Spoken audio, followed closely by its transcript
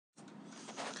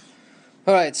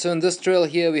Alright, so in this drill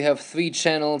here we have 3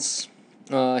 channels.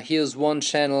 Here's one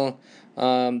channel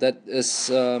that is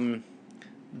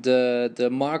the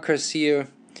markers here,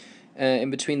 in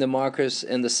between the markers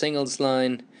and the singles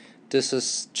line. This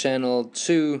is channel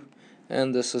 2,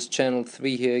 and this is channel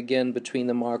 3 here again between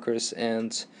the markers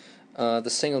and the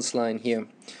singles line here.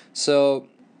 So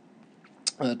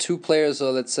 2 players,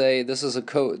 or let's say this is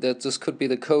this could be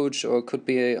the coach, or it could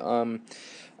be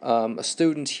a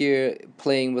student here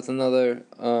playing with another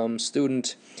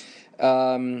student.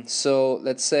 So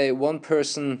let's say one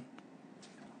person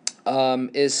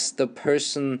is the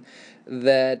person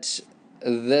that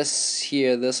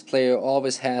this player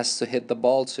always has to hit the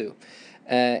ball to,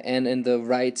 and in the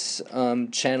right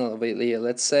channel over here.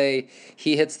 Let's say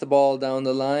he hits the ball down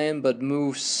the line but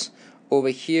moves over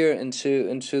here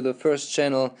into the first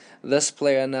channel. This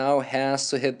player now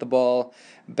has to hit the ball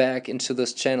back into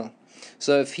this channel.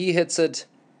 So if he hits it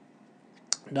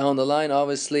down the line,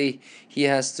 obviously he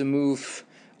has to move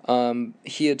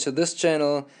here to this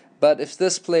channel, but if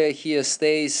this player here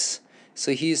stays,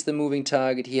 so he's the moving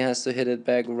target, he has to hit it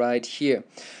back right here.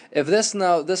 If this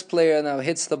player now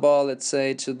hits the ball, let's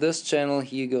say to this channel,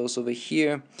 he goes over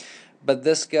here, but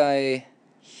this guy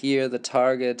here, the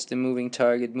target, the moving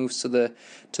target, moves to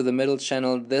the middle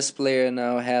channel. This player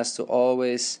now has to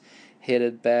always hit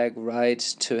it back right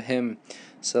to him.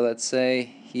 So let's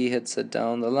say he hits it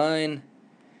down the line,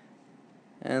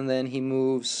 and then he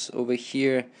moves over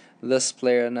here. This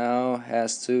player now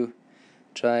has to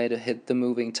try to hit the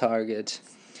moving target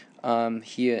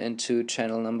here into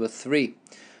channel number 3.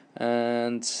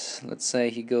 And let's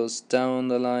say he goes down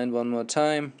the line one more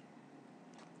time,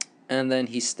 and then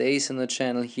he stays in the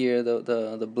channel here,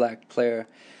 the black player,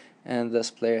 and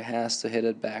this player has to hit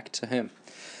it back to him.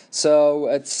 So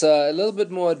it's a little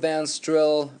bit more advanced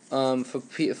drill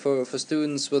for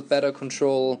students with better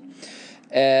control,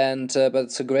 and but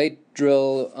it's a great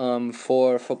drill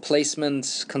for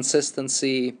placement,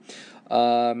 consistency,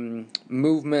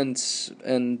 movement,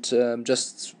 and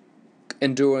just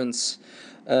endurance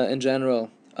in general.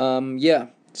 Yeah.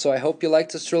 So I hope you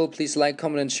liked this drill. Please like,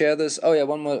 comment, and share this. Oh yeah,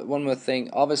 one more thing.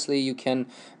 Obviously, you can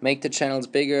make the channels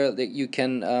bigger. That you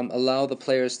can allow the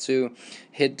players to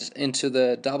hit into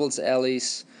the doubles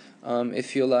alleys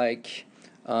if you like.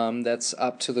 That's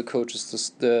up to the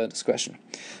coach's discretion.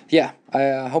 Yeah,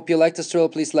 I hope you liked this drill.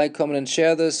 Please like, comment, and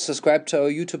share this. Subscribe to our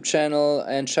YouTube channel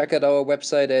and check out our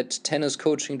website at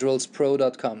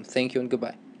tenniscoachingdrillspro.com. Thank you and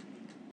goodbye.